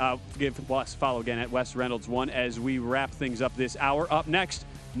 Absolutely. Give Wes follow again at Wes Reynolds 1 as we wrap things up this hour. Up next,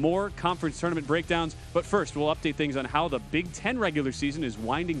 more conference tournament breakdowns. But first, we'll update things on how the Big Ten regular season is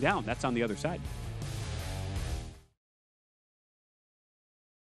winding down. That's on the other side.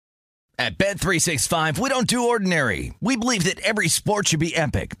 At Bet365, we don't do ordinary. We believe that every sport should be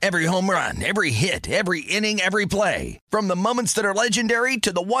epic. Every home run, every hit, every inning, every play. From the moments that are legendary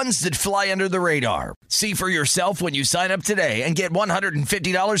to the ones that fly under the radar. See for yourself when you sign up today and get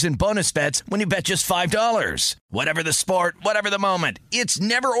 $150 in bonus bets when you bet just $5. Whatever the sport, whatever the moment, it's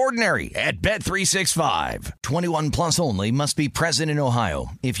never ordinary at Bet365. 21 plus only. Must be present in Ohio.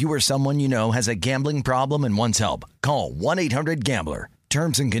 If you or someone you know has a gambling problem and wants help, call 1-800-GAMBLER.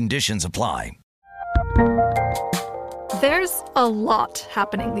 Terms and conditions apply. There's a lot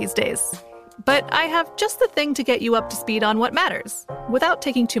happening these days, but I have just the thing to get you up to speed on what matters without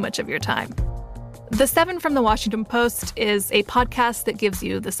taking too much of your time. The 7 from the Washington Post is a podcast that gives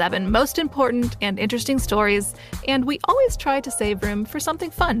you the 7 most important and interesting stories, and we always try to save room for something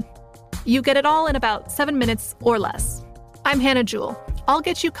fun. You get it all in about 7 minutes or less. I'm Hannah Jewell. I'll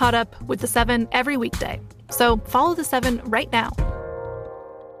get you caught up with the 7 every weekday. So follow the 7 right now.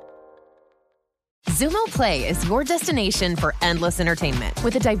 Xumo Play is your destination for endless entertainment.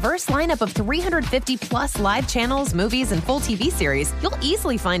 With a diverse lineup of 350 plus live channels, movies, and full TV series, you'll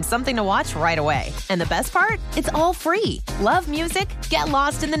easily find something to watch right away. And the best part? It's all free. Love music? Get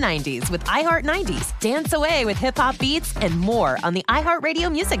lost in the 90s with iHeart 90s, dance away with hip-hop beats, and more on the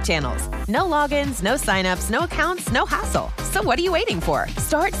iHeartRadio music channels. No logins, no signups, no accounts, no hassle. So what are you waiting for?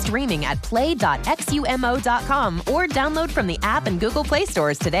 Start streaming at play.xumo.com or download from the app and Google Play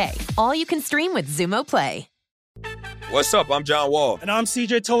stores today. All you can stream with Xumo Play. What's up? I'm John Wall. And I'm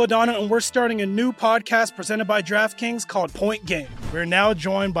CJ Toledano, and we're starting a new podcast presented by DraftKings called Point Game. We're now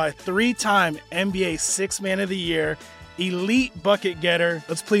joined by three-time NBA Sixth Man of the Year, elite bucket getter.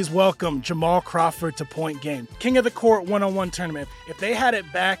 Let's please welcome Jamal Crawford to Point Game. King of the Court one-on-one tournament. If they had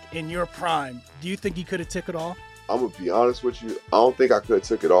it back in your prime, do you think you could have took it all? I'm going to be honest with you. I don't think I could have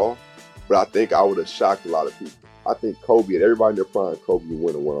took it all, but I think I would have shocked a lot of people. I think Kobe and everybody in their prime, Kobe would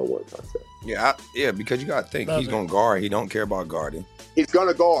win a one-on-one contest. Yeah, because you got to think he's going to guard. He don't care about guarding. He's going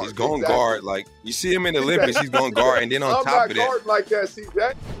to guard. He's going to guard. Like, you see him in the Olympics, he's going to guard. And then on top of that. I'm not guarding like that,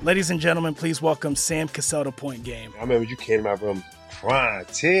 CJ. Ladies and gentlemen, please welcome Sam Cassell to Point Game. I remember you came to my room crying,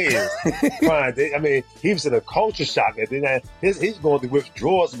 tears, crying. I mean, he was in a culture shock. And then he's going through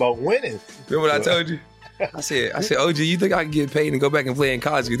withdrawals about winning. Remember what I told you? I said, OG, you think I can get paid and go back and play in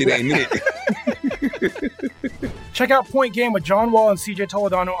college because it ain't it? Check out Point Game with John Wall and CJ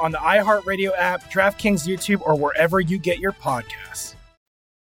Toledano on the iHeartRadio app, DraftKings YouTube, or wherever you get your podcasts.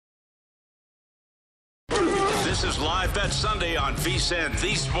 This is Live Bet Sunday on VSiN,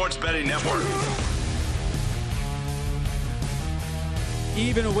 the Sports Betting Network.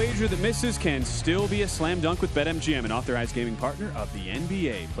 Even a wager that misses can still be a slam dunk with BetMGM, an authorized gaming partner of the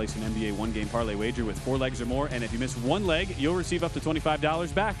NBA. Place an NBA one-game parlay wager with 4 legs or more, and if you miss one leg, you'll receive up to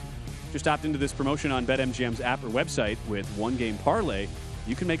 $25 back. Just opt into this promotion on BetMGM's app or website. With one-game parlay,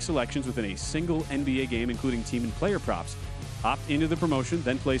 you can make selections within a single NBA game, including team and player props. Opt into the promotion,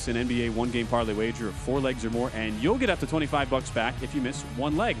 then place an NBA one-game parlay wager of 4 legs or more, and you'll get up to $25 back if you miss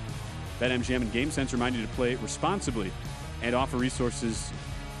one leg. BetMGM and GameSense remind you to play responsibly and offer resources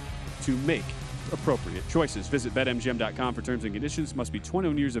to make appropriate choices. Visit BetMGM.com for terms and conditions. Must be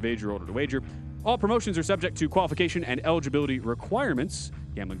 21 years of age or older to wager. All promotions are subject to qualification and eligibility requirements.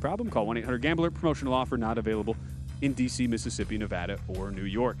 Gambling problem? Call 1-800-GAMBLER. Promotional offer not available in D.C., Mississippi, Nevada, or New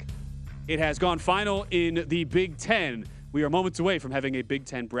York. It has gone final in the Big Ten. We are moments away from having a Big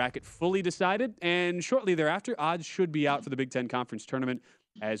Ten bracket fully decided, and shortly thereafter, odds should be out for the Big Ten Conference Tournament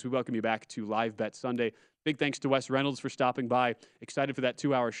as we welcome you back to Live Bet Sunday. Big thanks to Wes Reynolds for stopping by. Excited for that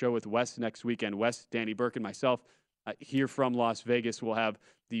 2-hour show with Wes next weekend. Wes, Danny Burke, and myself here from Las Vegas will have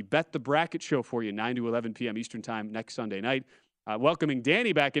the Bet the Bracket show for you, 9 to 11 p.m. Eastern Time next Sunday night. Welcoming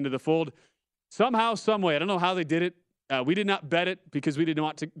Danny back into the fold somehow, some way. I don't know how they did it. We did not bet it because we did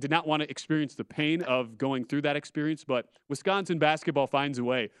not want to experience the pain of going through that experience, but Wisconsin basketball finds a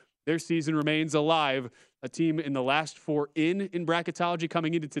way. Their season remains alive. A team in the last 4 in bracketology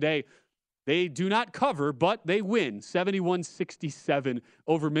coming into today. They do not cover, but they win 71-67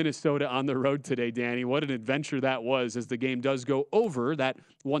 over Minnesota on the road today, Danny. What an adventure that was as the game does go over that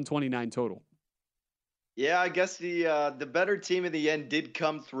 129 total. Yeah, I guess the better team in the end did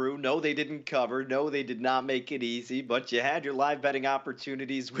come through. No, they didn't cover. No, they did not make it easy, but you had your live betting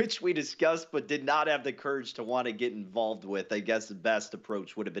opportunities, which we discussed, but did not have the courage to want to get involved with. I guess the best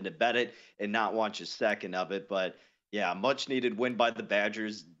approach would have been to bet it and not watch a second of it, but yeah, much needed win by the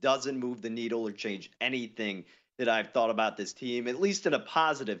Badgers. Doesn't move the needle or change anything that I've thought about this team, at least in a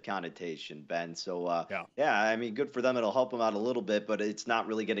positive connotation, Ben. So, yeah, I mean, good for them. It'll help them out a little bit, but it's not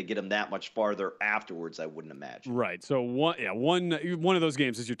really going to get them that much farther afterwards, I wouldn't imagine. Right. So, one of those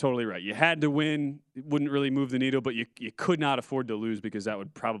games is you're totally right. You had to win. It wouldn't really move the needle, but you could not afford to lose because that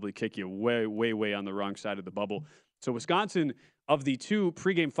would probably kick you way, way, way on the wrong side of the bubble. So, Wisconsin, of the 2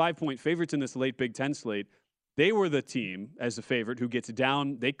 pregame 5-point favorites in this late Big Ten slate, they were the team as the favorite who gets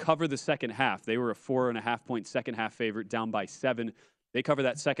down. They cover the second half. They were a 4.5-point second half favorite, down by 7. They cover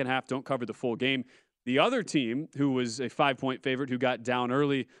that second half, don't cover the full game. The other team, who was a 5-point favorite, who got down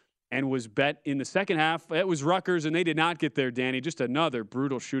early and was bet in the second half, it was Rutgers, and they did not get there, Danny. Just another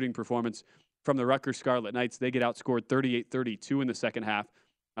brutal shooting performance from the Rutgers Scarlet Knights. They get outscored 38-32 in the second half.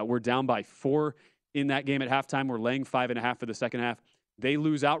 We're down by 4 in that game at halftime. We're laying 5.5 for the second half. They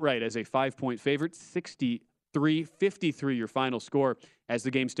lose outright as a 5-point favorite, 63-53 your final score as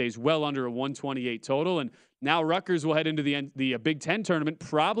the game stays well under a 128 total. And now Rutgers will head into the Big Ten tournament,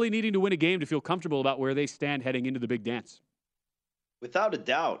 probably needing to win a game to feel comfortable about where they stand heading into the big dance. Without a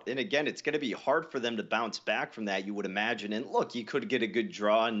doubt. And again, it's going to be hard for them to bounce back from that, you would imagine. And look, you could get a good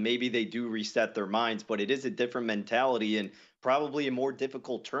draw and maybe they do reset their minds, but it is a different mentality. And probably a more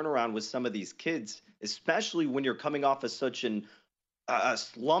difficult turnaround with some of these kids, especially when you're coming off of such a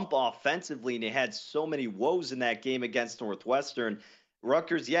slump offensively, and they had so many woes in that game against Northwestern.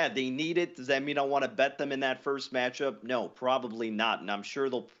 Rutgers, yeah, they need it. Does that mean I want to bet them in that first matchup? No, probably not. And I'm sure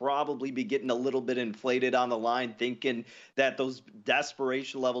they'll probably be getting a little bit inflated on the line, thinking that those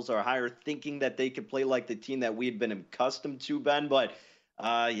desperation levels are higher, thinking that they could play like the team that we had been accustomed to, Ben. But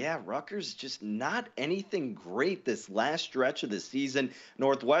yeah, Rutgers just not anything great this last stretch of the season.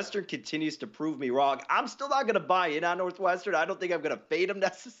 Northwestern continues to prove me wrong. I'm still not going to buy in on Northwestern. I don't think I'm going to fade them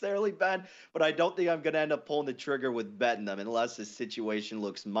necessarily, Ben, but I don't think I'm going to end up pulling the trigger with betting them unless the situation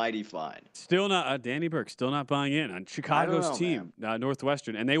looks mighty fine. Still not, Danny Burke, still not buying in on Chicago's team,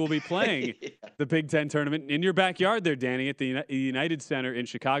 Northwestern, and they will be playing the Big Ten tournament in your backyard there, Danny, at the United Center in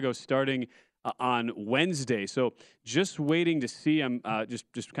Chicago starting on Wednesday. So just waiting to see. I'm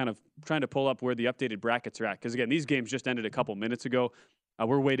just kind of trying to pull up where the updated brackets are at. Because, again, these games just ended a couple minutes ago.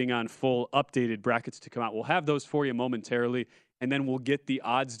 We're waiting on full updated brackets to come out. We'll have those for you momentarily, and then we'll get the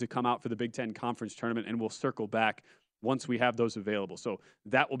odds to come out for the Big Ten Conference Tournament, and we'll circle back once we have those available. So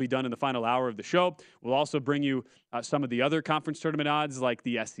that will be done in the final hour of the show. We'll also bring you some of the other conference tournament odds, like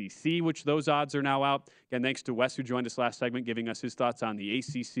the SEC, which those odds are now out. Again, thanks to Wes, who joined us last segment, giving us his thoughts on the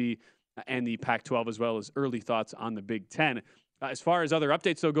ACC and the Pac-12, as well as early thoughts on the Big Ten. As far as other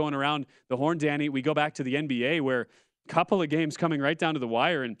updates, though, going around the horn, Danny, we go back to the NBA, where a couple of games coming right down to the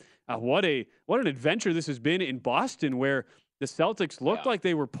wire, and what an adventure this has been in Boston, where the Celtics looked like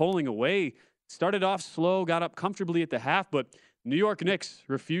they were pulling away, started off slow, got up comfortably at the half, but New York Knicks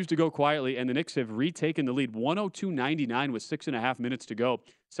refused to go quietly, and the Knicks have retaken the lead 102-99 with 6.5 minutes to go.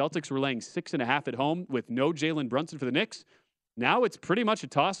 Celtics were laying 6.5 at home with no Jalen Brunson for the Knicks. Now it's pretty much a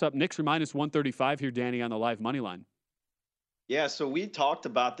toss-up. Knicks are minus 135 here, Danny, on the live money line. Yeah, so we talked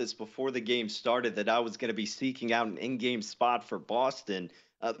about this before the game started, that I was going to be seeking out an in-game spot for Boston.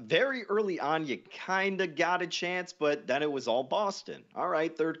 Very early on, you kind of got a chance, but then it was all Boston. All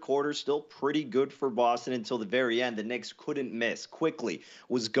right, third quarter, still pretty good for Boston until the very end. The Knicks couldn't miss. Quickly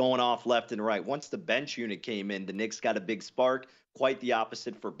was going off left and right. Once the bench unit came in, the Knicks got a big spark. Quite the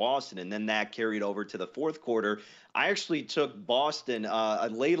opposite for Boston, and then that carried over to the fourth quarter. I actually took Boston. I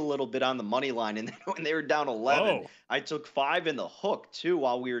laid a little bit on the money line, and then when they were down 11, I took 5 in the hook, too,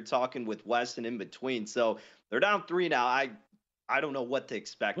 while we were talking with Wes and in between. So they're down 3 now. I don't know what to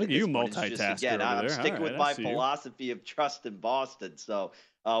expect. Look at you multitasker again, I'm sticking with my philosophy of trust in Boston, so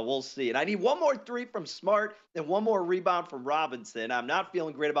we'll see. And I need one more 3 from Smart and one more rebound from Robinson. I'm not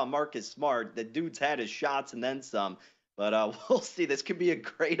feeling great about Marcus Smart. The dude's had his shots and then some. But we'll see. This could be a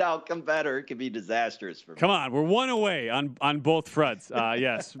great outcome bet, or it could be disastrous for me. Come on, we're 1 away on both fronts.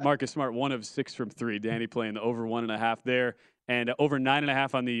 Yes, Marcus Smart, 1 of 6 from 3. Danny playing the over 1.5 there, and over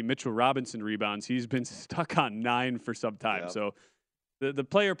 9.5 on the Mitchell Robinson rebounds. He's been stuck on 9 for some time. Yep. So the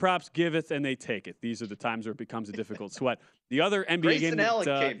player props giveth and they take it. These are the times where it becomes a difficult sweat. The other NBA game,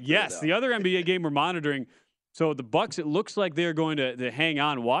 the other NBA game we're monitoring. So the Bucks, it looks like they're going to hang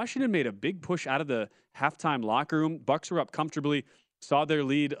on. Washington made a big push out of the halftime locker room. Bucks were up comfortably, saw their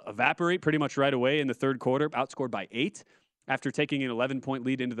lead evaporate pretty much right away in the third quarter, outscored by 8 after taking an 11-point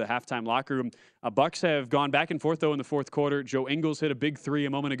lead into the halftime locker room. Bucks have gone back and forth, though, in the fourth quarter. Joe Ingles hit a big 3 a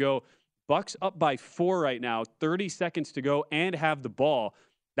moment ago. Bucks up by 4 right now, 30 seconds to go, and have the ball.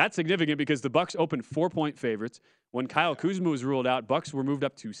 That's significant because the Bucks opened 4-point favorites. When Kyle Kuzma was ruled out, Bucks were moved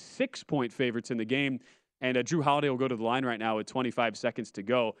up to 6-point favorites in the game. And Drew Holiday will go to the line right now with 25 seconds to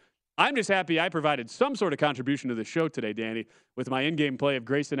go. I'm just happy I provided some sort of contribution to the show today, Danny, with my in-game play of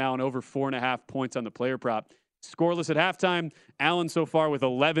Grayson Allen over 4.5 points on the player prop. Scoreless at halftime. Allen so far with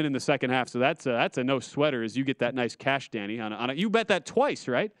 11 in the second half. So that's a no sweater as you get that nice cash, Danny. You bet that twice,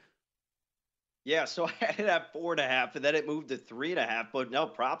 right? Yeah, so I had it at 4.5, and then it moved to 3.5. But no,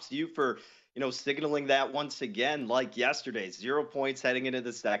 props to you for signaling that once again, like yesterday. 0 points heading into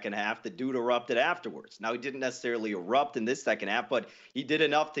the second half. The dude erupted afterwards. Now, he didn't necessarily erupt in this second half, but he did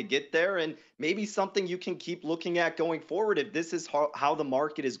enough to get there, and maybe something you can keep looking at going forward if this is how the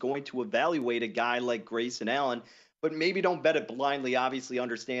market is going to evaluate a guy like Grayson Allen. But maybe don't bet it blindly. Obviously,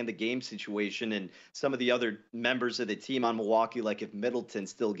 understand the game situation and some of the other members of the team on Milwaukee, like if Middleton's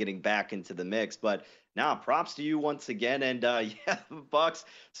still getting back into the mix. But now, props to you once again. And yeah, the Bucks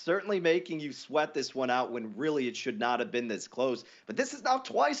certainly making you sweat this one out when really it should not have been this close. But this is now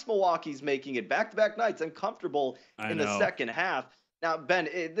twice Milwaukee's making it back-to-back nights uncomfortable in the second half. Now, Ben,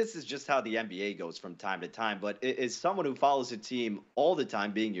 this is just how the NBA goes from time to time. But as someone who follows a team all the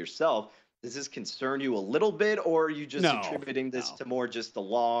time, being yourself, does this concern you a little bit, or are you just attributing this to more just the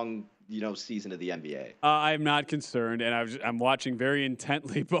long, season of the NBA? I'm not concerned, and I'm watching very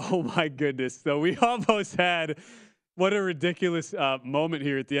intently. But oh my goodness! So we almost had What a ridiculous moment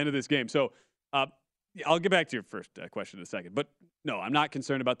here at the end of this game. So I'll get back to your first question in a second. But no, I'm not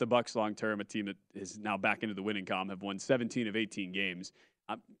concerned about the Bucs long term. A team that is now back into the winning column, have won 17 of 18 games.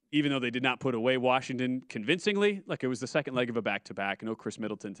 Even though they did not put away Washington convincingly, like it was the second leg of a back-to-back. No Chris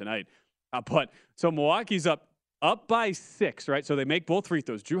Middleton tonight. But so Milwaukee's up by 6, right? So they make both free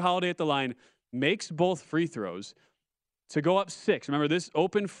throws. Drew Holiday at the line makes both free throws to go up 6. Remember, this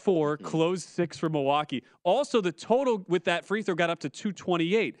opened 4, closed 6 for Milwaukee. Also, the total with that free throw got up to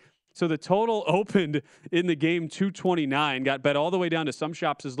 228. So the total opened in the game 229, got bet all the way down to some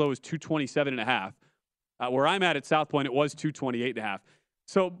shops as low as 227.5. Where I'm at South Point, it was 228.5.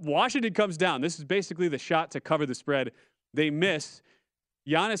 So Washington comes down. This is basically the shot to cover the spread. They miss.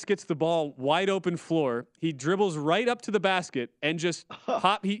 Giannis gets the ball, wide open floor. He dribbles right up to the basket and just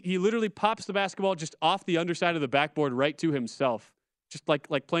he literally pops the basketball just off the underside of the backboard right to himself, just like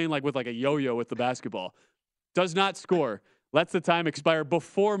playing with a yo-yo with the basketball. Does not score. Lets the time expire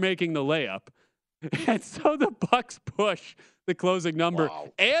before making the layup. And so the Bucs push the closing number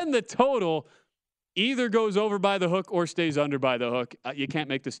and the total either goes over by the hook or stays under by the hook. You can't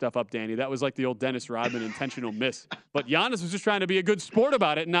make this stuff up, Danny. That was like the old Dennis Rodman intentional miss. But Giannis was just trying to be a good sport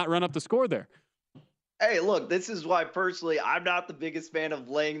about it and not run up the score there. Hey, look, this is why personally I'm not the biggest fan of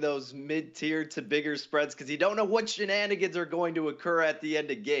laying those mid-tier to bigger spreads because you don't know what shenanigans are going to occur at the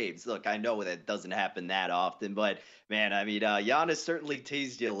end of games. Look, I know that doesn't happen that often, but man, I mean, Giannis certainly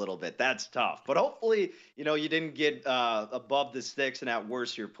teased you a little bit. That's tough. But hopefully, you didn't get above the sticks and at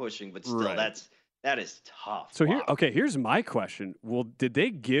worst you're pushing, but still Right. that is tough. So here's my question. Well, did they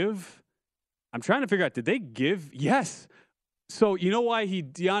give – I'm trying to figure out, did they give – yes. So you know why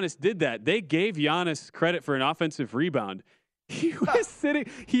Giannis did that? They gave Giannis credit for an offensive rebound. He was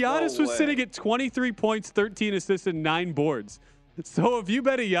Giannis was sitting at 23 points, 13 assists, and 9 boards. So if you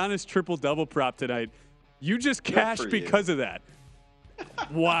bet a Giannis triple-double prop tonight, you just cashed because of that.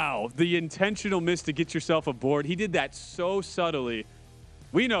 Wow. The intentional miss to get yourself a board. He did that so subtly.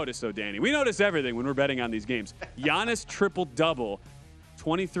 We notice, though, Danny. We notice everything when we're betting on these games. Giannis triple-double.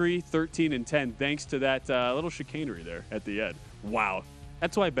 23, 13, and 10, thanks to that little chicanery there at the end. Wow.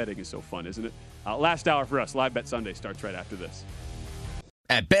 That's why betting is so fun, isn't it? Last hour for us. Live Bet Sunday starts right after this.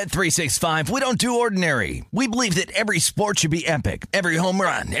 At Bet365, we don't do ordinary. We believe that every sport should be epic. Every home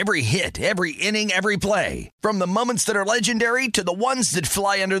run, every hit, every inning, every play. From the moments that are legendary to the ones that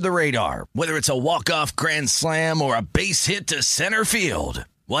fly under the radar. Whether it's a walk-off grand slam or a base hit to center field.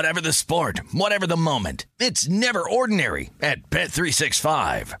 Whatever the sport, whatever the moment, it's never ordinary at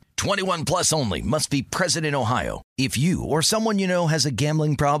Bet365. 21 plus only. Must be present in Ohio. If you or someone you know has a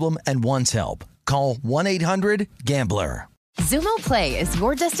gambling problem and wants help, call 1-800-GAMBLER. Zumo Play is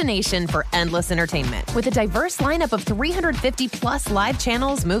your destination for endless entertainment. With a diverse lineup of 350 plus live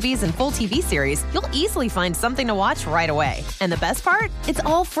channels, movies, and full TV series, you'll easily find something to watch right away. And the best part? It's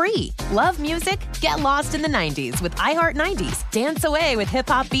all free. Love music? Get lost in the 90s with iHeart 90s, dance away with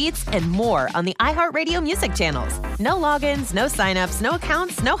hip-hop beats, and more on the iHeartRadio music channels. No logins, no signups, no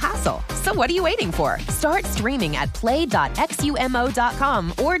accounts, no hassle. So what are you waiting for? Start streaming at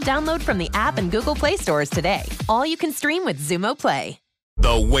play.xumo.com or download from the app and Google Play stores today. All you can stream with Zumo Play.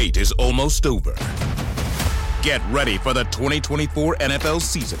 The wait is almost over. Get ready for the 2024 NFL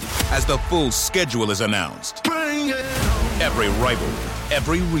season as the full schedule is announced. Every rivalry,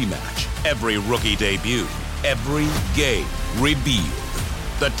 every rematch, every rookie debut, every game revealed.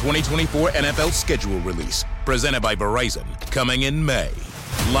 The 2024 NFL schedule release, presented by Verizon, coming in May.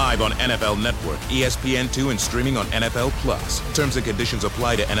 Live on NFL Network, ESPN2, and streaming on NFL Plus. Terms and conditions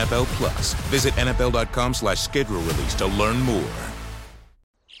apply to NFL Plus. Visit NFL.com/schedule release to learn more.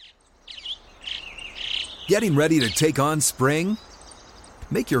 Getting ready to take on spring?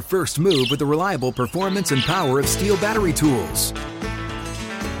 Make your first move with the reliable performance and power of Steel battery tools.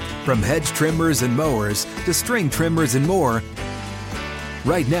 From hedge trimmers and mowers to string trimmers and more,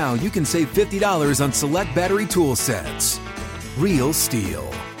 right now you can save $50 on select battery tool sets. Real Steel.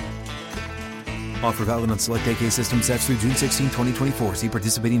 Offer valid on select AK system sets through June 16, 2024. See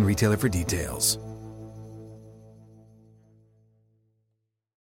participating retailer for details.